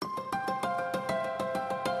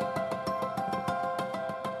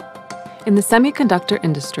In the semiconductor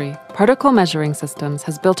industry, particle measuring systems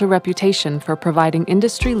has built a reputation for providing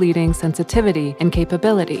industry-leading sensitivity and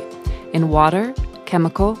capability in water,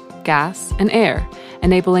 chemical, gas, and air,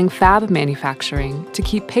 enabling fab manufacturing to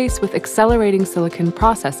keep pace with accelerating silicon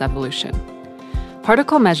process evolution.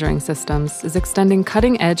 Particle measuring systems is extending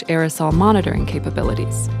cutting-edge aerosol monitoring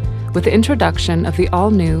capabilities with the introduction of the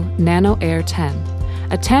all-new NanoAir 10,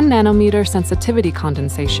 a 10-nanometer sensitivity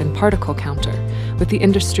condensation particle counter with the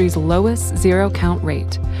industry's lowest zero-count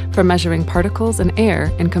rate for measuring particles in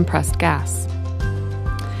air and compressed gas.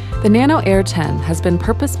 The NanoAir 10 has been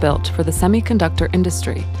purpose-built for the semiconductor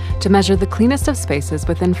industry to measure the cleanest of spaces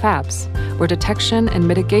within fabs, where detection and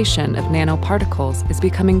mitigation of nanoparticles is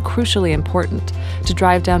becoming crucially important to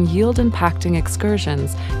drive down yield-impacting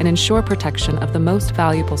excursions and ensure protection of the most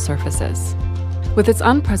valuable surfaces. With its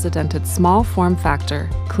unprecedented small form factor,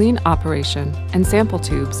 clean operation, and sample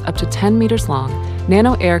tubes up to 10 meters long,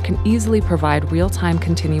 NanoAir can easily provide real-time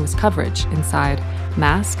continuous coverage inside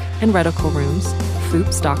mask and reticle rooms,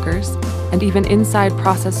 FOUP stalkers, and even inside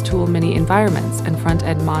process tool mini environments and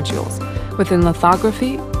front-end modules, within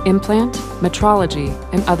lithography, implant, metrology,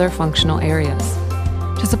 and other functional areas.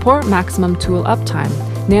 To support maximum tool uptime,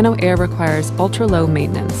 NanoAir requires ultra-low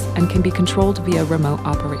maintenance and can be controlled via remote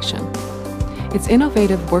operation. Its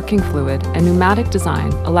innovative working fluid and pneumatic design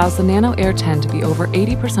allows the NanoAir 10 to be over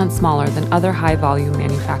 80% smaller than other high-volume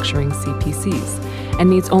manufacturing CPCs and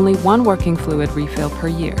needs only one working fluid refill per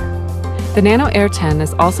year. The NanoAir 10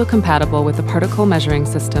 is also compatible with the particle measuring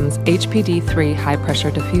system's HPD3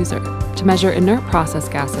 high-pressure diffuser to measure inert process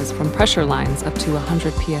gases from pressure lines up to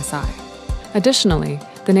 100 psi. Additionally,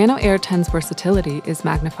 the NanoAir 10's versatility is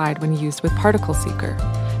magnified when used with Particle Seeker,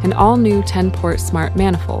 an all-new 10-port smart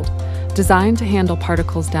manifold designed to handle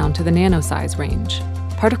particles down to the nano-size range.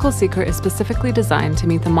 Particle Seeker is specifically designed to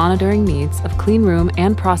meet the monitoring needs of clean room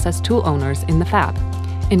and process tool owners in the fab,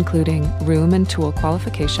 including room and tool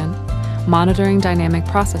qualification, monitoring dynamic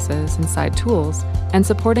processes inside tools, and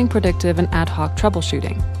supporting predictive and ad hoc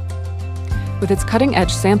troubleshooting. With its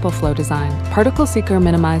cutting-edge sample flow design, Particle Seeker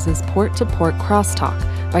minimizes port-to-port crosstalk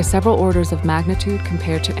by several orders of magnitude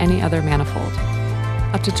compared to any other manifold.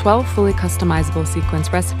 Up to 12 fully customizable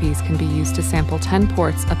sequence recipes can be used to sample 10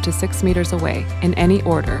 ports up to 6 meters away in any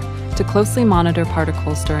order to closely monitor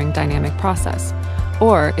particles during dynamic process,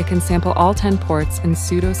 or it can sample all 10 ports in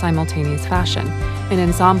pseudo-simultaneous fashion in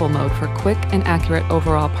ensemble mode for quick and accurate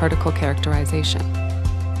overall particle characterization.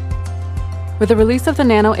 With the release of the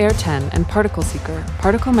NanoAir 10 and Particle Seeker,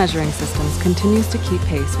 particle measuring systems continues to keep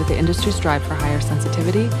pace with the industry's drive for higher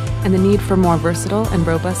sensitivity and the need for more versatile and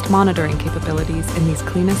robust monitoring capabilities in these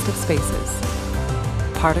cleanest of spaces.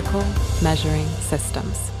 Particle measuring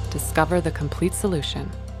systems. Discover the complete solution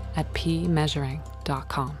at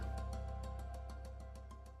pmeasuring.com.